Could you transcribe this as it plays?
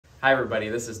Hi everybody,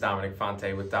 this is Dominic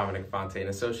Fonte with Dominic Fonte and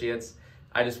Associates.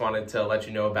 I just wanted to let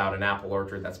you know about an apple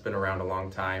orchard that's been around a long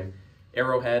time,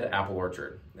 Arrowhead Apple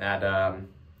Orchard at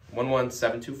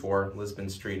 11724 Lisbon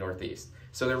Street Northeast.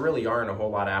 So there really aren't a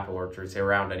whole lot of apple orchards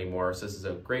around anymore, so this is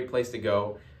a great place to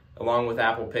go. Along with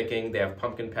apple picking, they have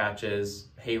pumpkin patches,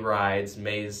 hayrides,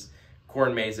 maze,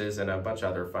 corn mazes, and a bunch of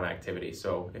other fun activities.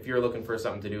 So if you're looking for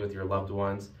something to do with your loved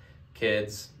ones,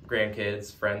 kids,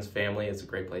 grandkids, friends, family, it's a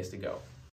great place to go.